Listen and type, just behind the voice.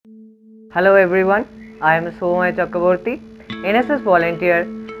Hello everyone, I am Somay Chakraborty, NSS volunteer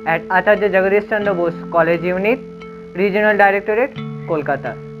at AJC Jagadish Chandra Bose College Unit, Regional Directorate,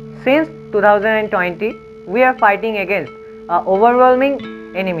 Kolkata. Since 2020, we are fighting against an overwhelming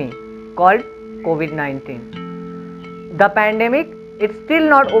enemy called COVID-19. The pandemic is still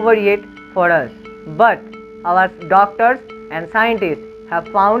not over yet for us, but our doctors and scientists have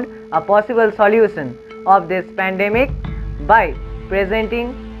found a possible solution of this pandemic by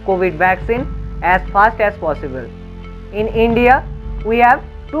presenting COVID vaccine as fast as possible. In India, we have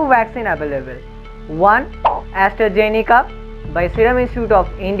two vaccines available. One AstraZeneca by Serum Institute of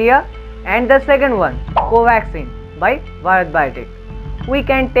India and the second one Covaxin by Bharat Biotech. We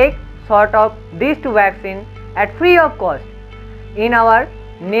can take sort of these two vaccines at free of cost in our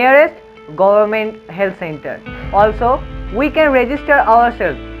nearest government health center. Also, we can register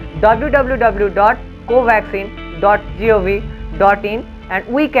ourselves www.covaxin.gov.in and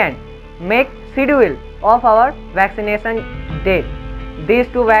we can make schedule of our vaccination date. These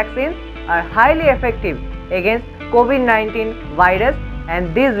two vaccines are highly effective against COVID-19 virus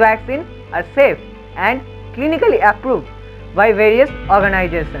and these vaccines are safe and clinically approved by various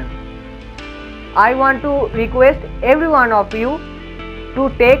organizations. I want to request every one of you to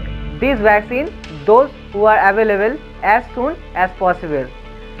take this vaccine, those who are available, as soon as possible.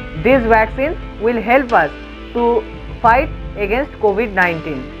 These vaccines will help us to fight against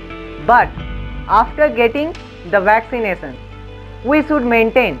COVID-19. But after getting the vaccination, we should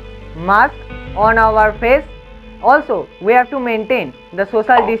maintain mask on our face. Also, we have to maintain the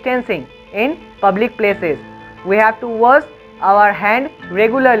social distancing in public places. We have to wash our hand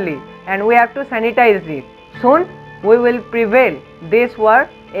regularly and we have to sanitize it. Soon we will prevail this war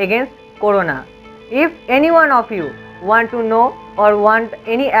against corona. If any one of you want to know or want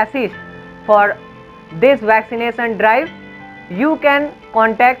any assist for this vaccination drive, you can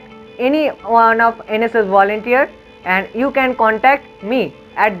contact any one of NSS volunteer and you can contact me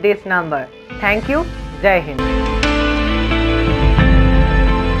at this number. Thank you. Jai Hind.